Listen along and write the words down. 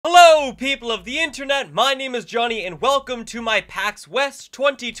Hello people of the internet, my name is Johnny and welcome to my PAX West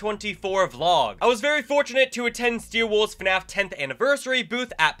 2024 vlog. I was very fortunate to attend Steel Wool's FNAF 10th anniversary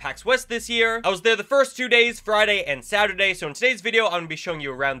booth at PAX West this year. I was there the first 2 days, Friday and Saturday, so in today's video I'm going to be showing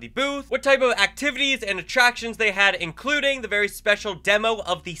you around the booth, what type of activities and attractions they had, including the very special demo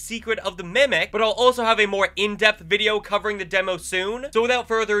of the Secret of the Mimic, but I'll also have a more in-depth video covering the demo soon. So without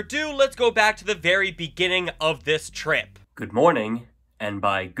further ado, let's go back to the very beginning of this trip. Good morning. And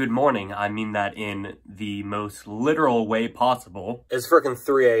by good morning, I mean that in the most literal way possible. It's frickin'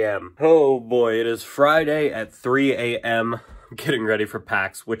 3 a.m. Oh boy, it is Friday at 3 a.m. I'm getting ready for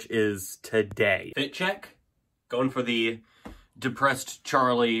PAX, which is today. Fit check. Going for the depressed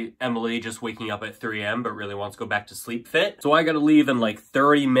Charlie Emily just waking up at 3 a.m. but really wants to go back to sleep fit. So I gotta leave in like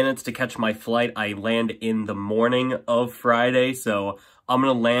 30 minutes to catch my flight. I land in the morning of Friday, so I'm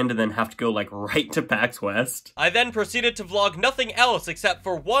gonna land and then have to go like right to PAX West. I then proceeded to vlog nothing else except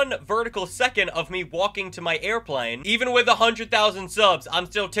for one vertical second of me walking to my airplane. Even with 100,000 subs, I'm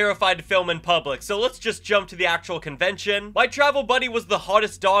still terrified to film in public, so let's just jump to the actual convention. My travel buddy was the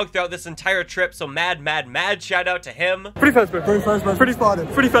hottest dog throughout this entire trip, so mad shout out to him. Pretty fast, bro. Pretty spotted.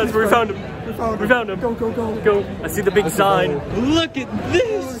 Pretty fast, we found him. We found him. Go. I see the big sign. Look at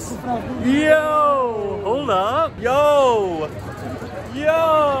this! Yo! Hold up. Yo!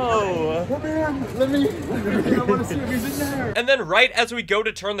 Come in, let me I want to see if he's in there. And then right as we go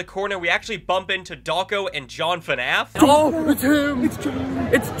to turn the corner, we actually bump into Dawko and John FNAF. Oh, it's him! It's John!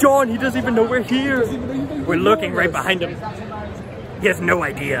 It's John! He doesn't even know we're here! We're looking right behind him. He has no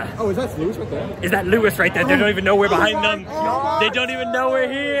idea. Oh, is that Lewis right there? Is that Lewis right there? They don't even know we're behind them. They don't even know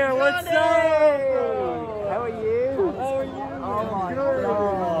we're here. What's up? How are you? Oh my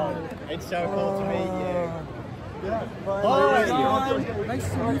god. It's so cool to meet you. Yeah. Nice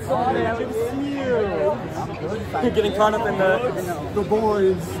to meet you. I'm good. You're getting caught up in The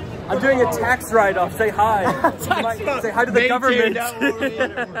boys. I'm doing a tax write-off. Say hi. Say hi to the government.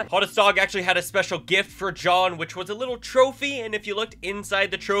 Hottest Dog actually had a special gift for John, which was a little trophy, and if you looked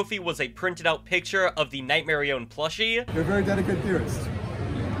inside the trophy was a printed out picture of the Nightmare Own plushie. You're a very dedicated theorist.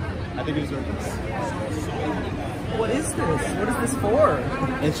 I think you deserve this. What is this? What is this for?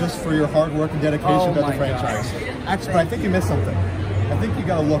 It's just for your hard work and dedication to the franchise. Actually, but I think you missed something. I think you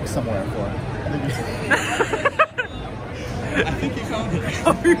gotta look somewhere for it. I think you found it.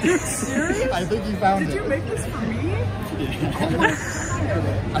 Are you serious? I think you found it. Did you make this for me? Yeah.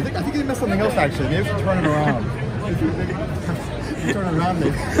 I think you missed something else actually. Maybe if you turn it around. If you turn it around,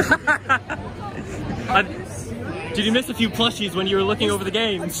 maybe. Did you miss a few plushies when you were looking over the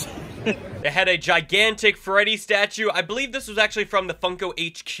games? They had a gigantic Freddy statue. I believe this was actually from the Funko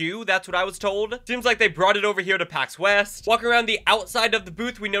HQ. That's what I was told. Seems like they brought it over here to PAX West. Walking around the outside of the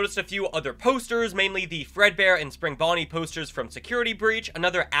booth, we noticed a few other posters, mainly the Fredbear and Spring Bonnie posters from Security Breach,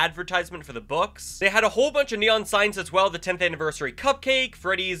 another advertisement for the books. They had a whole bunch of neon signs as well, the 10th anniversary cupcake,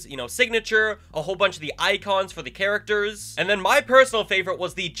 Freddy's, signature, a whole bunch of the icons for the characters. And then my personal favorite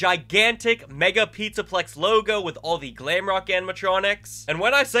was the gigantic Mega Pizzaplex logo with all the Glamrock animatronics. And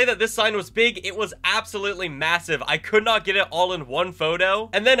when I say that this sign was big, it was absolutely massive. I could not get it all in one photo.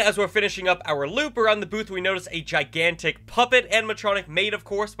 And then as we're finishing up our loop around the booth, we notice a gigantic puppet animatronic made, of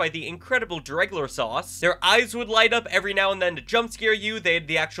course, by the incredible Dregler sauce. Their eyes would light up every now and then to jump scare you. They had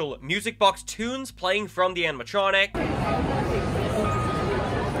the actual music box tunes playing from the animatronic.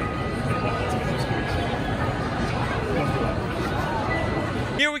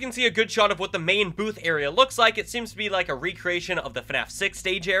 Here we can see a good shot of what the main booth area looks like. It seems to be like a recreation of the FNAF 6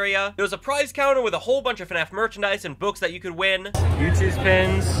 stage area. There was a prize counter with a whole bunch of FNAF merchandise and books that you could win. YouTube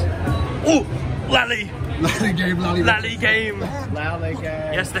pins. Oh! Lally! Lally game. Lally game! Lally game.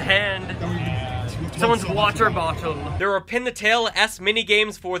 Yes, the hand. Someone's water bottle. There were pin the tail-esque mini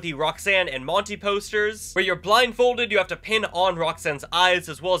games for the Roxanne and Monty posters. Where you're blindfolded, you have to pin on Roxanne's eyes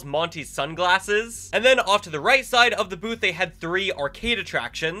as well as Monty's sunglasses. And then off to the right side of the booth, they had 3 arcade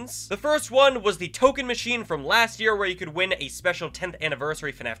attractions. The first one was the token machine from last year where you could win a special 10th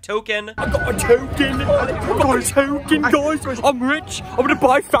anniversary FNAF token. I got a token! I got a token, guys! I'm rich! I'm gonna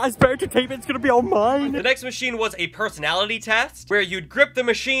buy Fazbear Entertainment, it's gonna be all mine! The next machine was a personality test where you'd grip the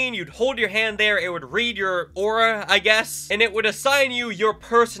machine, you'd hold your hand there, it would read your aura, I guess, and it would assign you your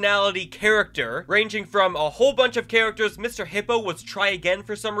personality character, ranging from a whole bunch of characters. Mr. Hippo was Try Again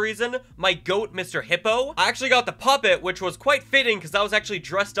for some reason. My goat, Mr. Hippo. I actually got the puppet, which was quite fitting because I was actually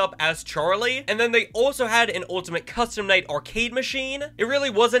dressed up as Charlie. And then they also had an Ultimate Custom Night arcade machine. It really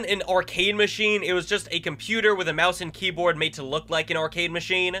wasn't an arcade machine, it was just a computer with a mouse and keyboard made to look like an arcade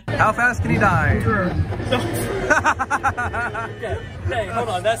machine. How fast can he die? Hey, hold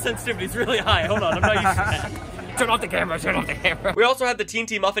on, that sensitivity's really high. Hold on, I'm not used to that. Turn off the camera, turn off the camera. We also had the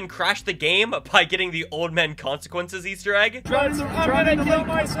TNT Muffin crash the game by getting the Old Men Consequences Easter egg. I'm gonna kill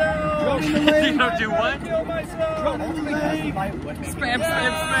myself. You don't do what? Kill myself. Spam,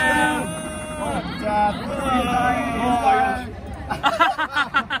 spam, spam.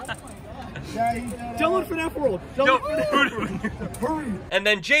 Download FNAF World. Hurry. And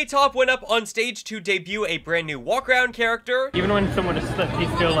then J-Top went up on stage to debut a brand new walk-around character. Even when someone is slipped,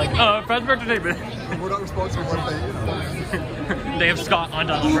 he's still like, Fazbear Entertainment. We're not responsible for anything. They have Scott on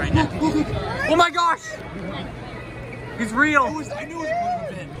dialogue right now. Oh my gosh! He's real! I knew it was a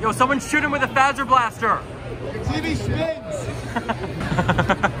part of a bit. Yo, someone shoot him with a Phaser blaster! The TV spins!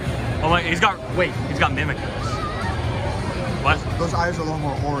 Oh my, he's got mimic. What? Those eyes are a little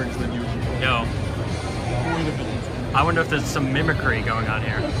more orange than usual. Yo. I wonder if there's some mimicry going on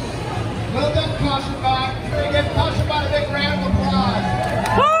here. Well done, Caution Bot. Give Caution Bot a big round of applause.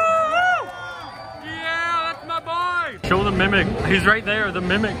 Woo! Yeah, that's my boy! Show the mimic. He's right there, the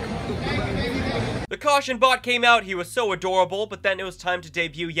mimic. The Caution Bot came out, he was so adorable, but then it was time to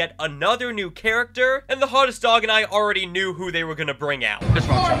debut yet another new character, and the hottest dog and I already knew who they were gonna bring out. It's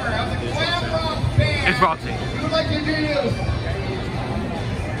Roxy. It's Roxy. Who would like to introduce?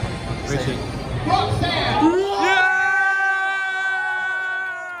 Richie. Roxanne! Yeah!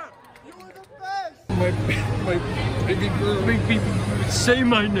 You were the best! My baby girl. Say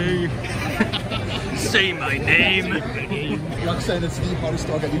my name. Say my name. Roxanne and Steve, hottest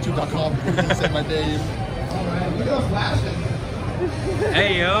dog at youtube.com. Please say my name. Look at those flashes.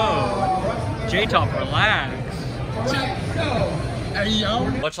 Hey yo. J-Top, relax. Hey, yo!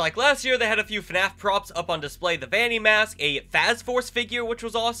 Much like last year, they had a few FNAF props up on display. The Vanny Mask, a Faz Force figure, which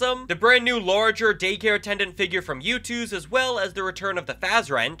was awesome, the brand new larger daycare attendant figure from U2's, as well as the return of the Faz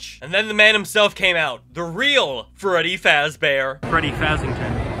Wrench. And then the man himself came out, the real Freddy Fazbear. Freddy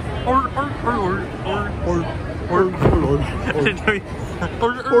Fazington.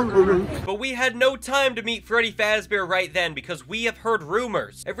 But we had no time to meet Freddy Fazbear right then because we have heard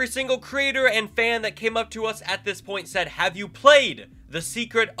rumors. Every single creator and fan that came up to us at this point said, have you played The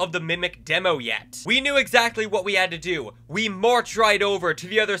Secret of the Mimic demo yet? We knew exactly what we had to do. We marched right over to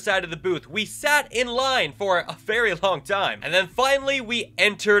the other side of the booth. We sat in line for a very long time. And then finally we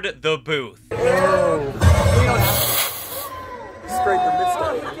entered the booth. Sprayed the mist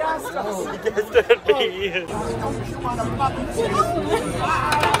out.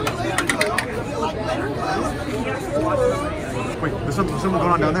 Wait, there's something going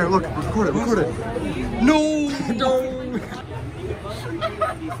on down there. Look, record it. No!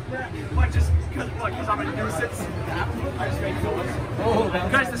 Because I'm a nuisance. Oh,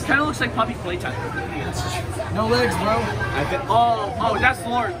 guys, this kind of looks like puppy playtime. No legs, bro. Oh, that's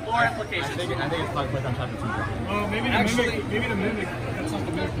lore application. I think it's puppy playtime type of TV. Oh, maybe the mimic. That's not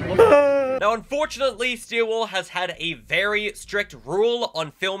the mimic. Now, unfortunately, Steelwool has had a very strict rule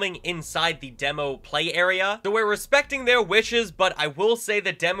on filming inside the demo play area, so we're respecting their wishes, but I will say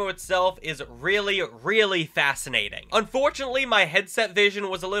the demo itself is really, really fascinating. Unfortunately, my headset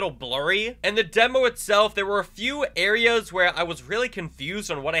vision was a little blurry, and the demo itself, there were a few areas where I was really confused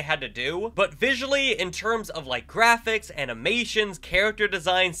on what I had to do, but visually, in terms of like graphics, animations, character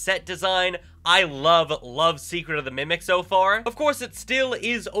design, set design, I love Secret of the Mimic so far. Of course, it still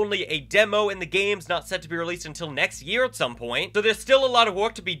is only a demo and the game's not set to be released until next year at some point. So there's still a lot of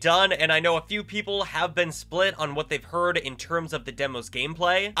work to be done, and I know a few people have been split on what they've heard in terms of the demo's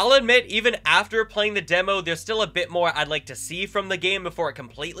gameplay. I'll admit, even after playing the demo, there's still a bit more I'd like to see from the game before it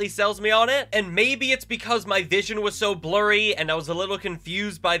completely sells me on it. And maybe it's because my vision was so blurry and I was a little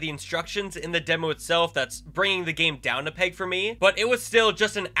confused by the instructions in the demo itself that's bringing the game down a peg for me. But it was still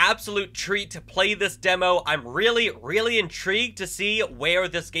just an absolute treat to play this demo. I'm really intrigued to see where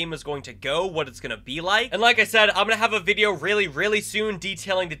this game is going to go, what it's going to be like. And like I said, I'm going to have a video really soon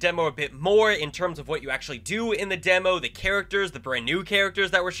detailing the demo a bit more in terms of what you actually do in the demo, the characters, the brand new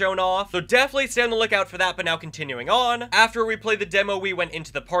characters that were shown off. So definitely stay on the lookout for that. But now continuing on, after we played the demo, we went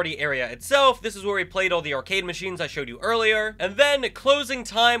into the party area itself. This is where we played all the arcade machines I showed you earlier. And then closing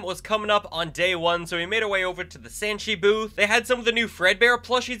time was coming up on day one, so we made our way over to the Sanchi booth. They had some of the new Fredbear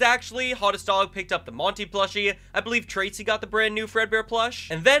plushies actually. Hottest Dog picked up the Monty plushie. I believe Tracy got the brand new Fredbear plush.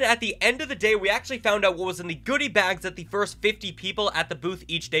 And then at the end of the day, we actually found out what was in the goodie bags that the first 50 people at the booth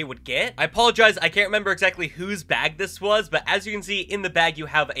each day would get. I apologize, I can't remember exactly whose bag this was, but as you can see in the bag, you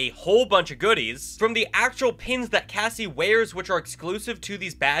have a whole bunch of goodies. From the actual pins that Cassie wears, which are exclusive to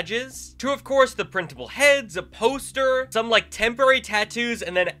these badges, to of course the printable heads, a poster, some like temporary tattoos,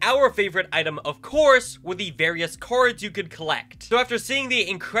 and then our favorite item, of course, were the various cards you could collect. So after seeing the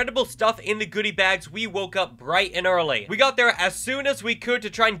incredible stuff in in the goodie bags, we woke up bright and early. We got there as soon as we could to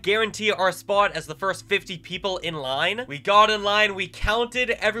try and guarantee our spot as the first 50 people in line. We got in line, we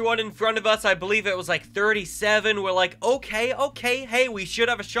counted everyone in front of us. I believe it was like 37. We're like, okay, hey, we should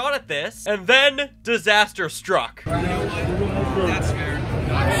have a shot at this. And then disaster struck. That's fair.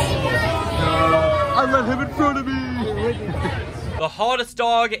 I let him in front of me. The hottest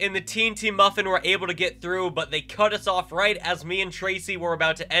dog and the TNT Muffin were able to get through, but they cut us off right as me and Tracy were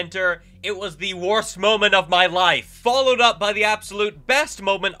about to enter. It was the worst moment of my life, followed up by the absolute best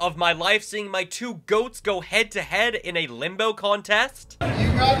moment of my life, seeing my two goats go head-to-head in a limbo contest. You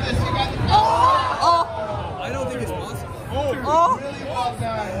got this, you got this. I don't think it's possible. Really well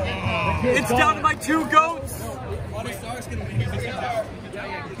done. It's down to my two goats.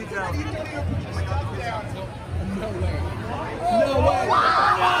 No way.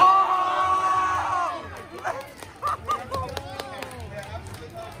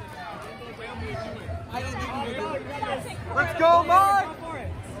 Let's go, Mark.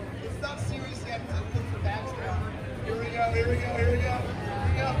 It's not serious yet. Here we go, here we go, here we go. Here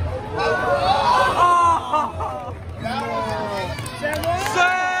we go. Oh! That was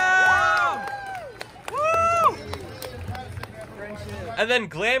And then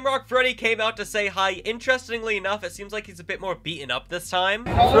Glamrock Freddy came out to say hi. Interestingly enough, it seems like he's a bit more beaten up this time.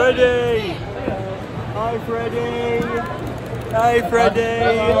 Freddy. Hi, Freddy. Hi,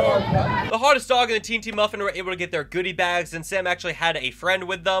 Freddy. The hottest dog and the TNT Muffin were able to get their goodie bags, and Sam actually had a friend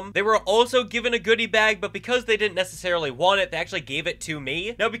with them. They were also given a goodie bag, but because they didn't necessarily want it, they actually gave it to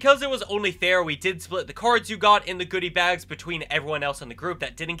me. Now, because it was only fair, we did split the cards you got in the goodie bags between everyone else in the group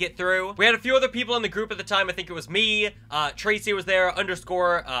that didn't get through. We had a few other people in the group at the time. I think it was me, Tracy was there,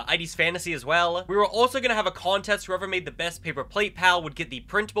 underscore, ID's Fantasy as well. We were also gonna have a contest. Whoever made the best paper plate pal would get the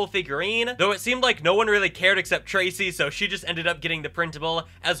printable figurine, though it seemed like no one really cared except Tracy, so she just ended up getting the printable,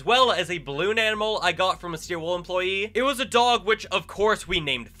 as well as a balloon animal I got from a Steel Wool employee. It was a dog, which of course we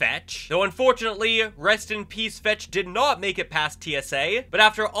named Fetch, though unfortunately, rest in peace, Fetch did not make it past TSA, but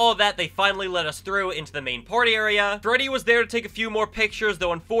after all that, they finally let us through into the main party area. Freddy was there to take a few more pictures,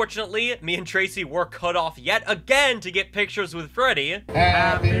 though unfortunately, me and Tracy were cut off yet again to get pictures with Freddy.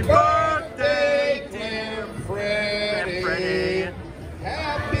 Happy birthday, dear Freddy.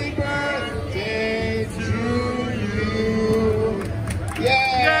 Happy birthday to you.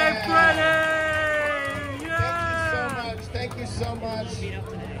 Yeah, Freddy! Yeah. Thank you so much.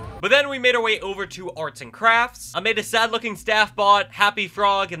 But then we made our way over to Arts and Crafts. I made a sad-looking staff bot, Happy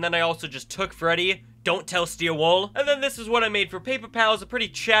Frog, and then I also just took Freddy. Don't tell Steel Wool. And then this is what I made for Paper Pals, a pretty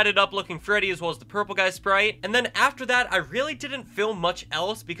chatted up looking Freddy as well as the purple guy sprite. And then after that, I really didn't film much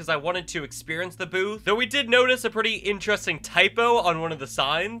else because I wanted to experience the booth. Though we did notice a pretty interesting typo on one of the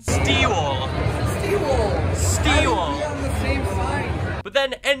signs. Steel Wool. Steel Wool. On the same sign. But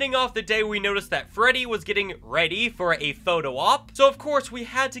then ending off the day, we noticed that Freddy was getting ready for a photo op. So of course we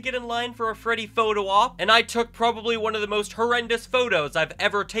had to get in line for a Freddy photo op, and I took probably one of the most horrendous photos I've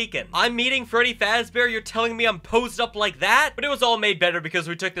ever taken. I'm meeting Freddy Fazbear, you're telling me I'm posed up like that? But it was all made better because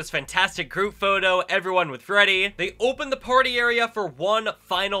we took this fantastic group photo, everyone with Freddy. They opened the party area for one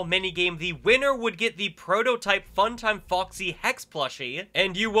final minigame. The winner would get the prototype Funtime Foxy Hex plushie,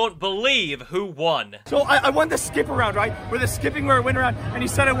 and you won't believe who won. So I won the skip around, right? Where the skipping where it went around, and he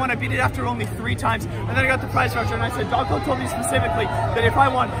said I won. I beat it after only 3 times, and then I got the prize voucher, and I said, Doggo told me specifically that if I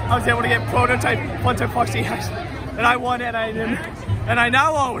won, I was able to get prototype Funtime Foxy Hex, and I won, and I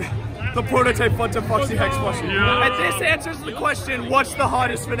now own the prototype Funtime Foxy Hex plushie. Yeah. And this answers the question, what's the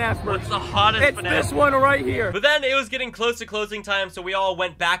hottest FNAF merch? What's the hottest It's FNAF? this one right here. But then it was getting close to closing time, so we all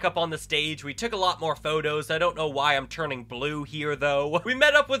went back up on the stage. We took a lot more photos. I don't know why I'm turning blue here, though. We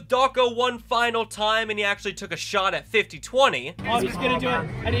met up with Dawko one final time, and he actually took a shot at 50-20. Oh, he's gonna do it,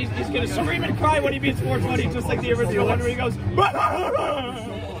 and he's gonna scream and cry when he beats 420, just like the original one where he goes,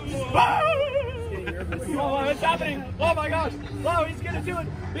 oh, it's happening! Oh my gosh! Oh, he's gonna do it!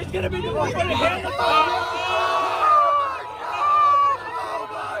 He's gonna be the one gonna hit the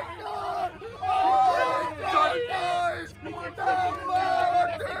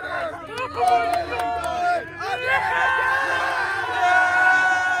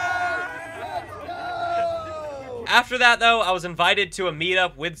After that, though, I was invited to a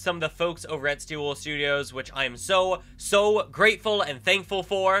meetup with some of the folks over at Steel Wool Studios, which I am so grateful and thankful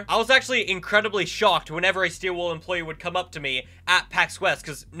for. I was actually incredibly shocked whenever a Steel Wool employee would come up to me at PAX West,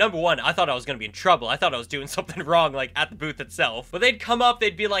 because number one, I thought I was gonna be in trouble. I thought I was doing something wrong, like, at the booth itself. But they'd come up,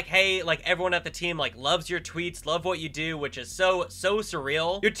 they'd be like, hey, like, everyone at the team, like, loves your tweets, love what you do, which is so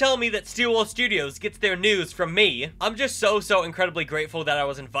surreal. You're telling me that Steel Wool Studios gets their news from me. I'm just so incredibly grateful that I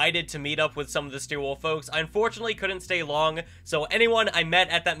was invited to meet up with some of the Steel Wool folks. I unfortunately couldn't stay long, so anyone I met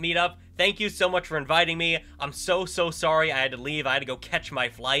at that meetup, thank you so much for inviting me. I'm so sorry I had to leave. I had to go catch my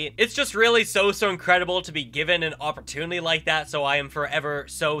flight. It's just really so incredible to be given an opportunity like that, so I am forever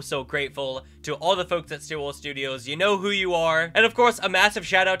so grateful to all the folks at Steel Wool Studios. You know who you are. And of course, a massive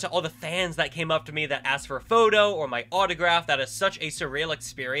shout out to all the fans that came up to me that asked for a photo or my autograph. That is such a surreal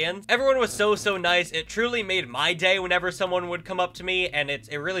experience. Everyone was so nice. It truly made my day whenever someone would come up to me, and it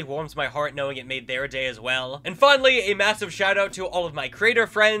really warms my heart knowing it made their day as well. And finally, a massive shout out to all of my creator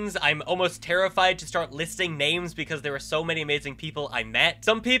friends. I'm almost terrified to start listing names because there were so many amazing people I met.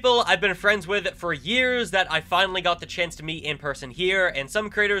 Some people I've been friends with for years that I finally got the chance to meet in person here, and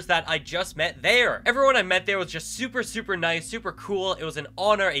some creators that I just met there. Everyone I met there was just super nice, super cool. It was an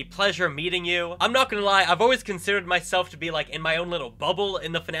honor, a pleasure meeting you. I'm not gonna lie, I've always considered myself to be like in my own little bubble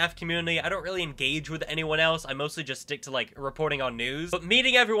in the FNAF community. I don't really engage with anyone else. I mostly just stick to like reporting on news. But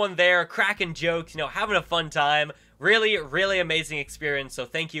meeting everyone there, cracking jokes, you know, having a fun time, really amazing experience. So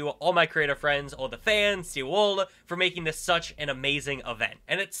thank you all my creator friends, all the fans, Steel Wool, for making this such an amazing event.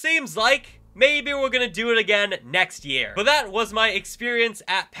 And it seems like maybe we're gonna do it again next year. But that was my experience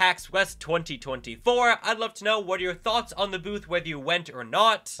at PAX West 2024. I'd love to know what are your thoughts on the booth, whether you went or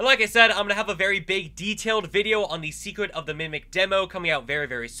not. And like I said, I'm gonna have a very big detailed video on the Secret of the Mimic demo coming out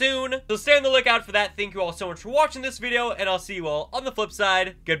very soon. So stay on the lookout for that. Thank you all so much for watching this video, and I'll see you all on the flip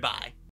side. Goodbye.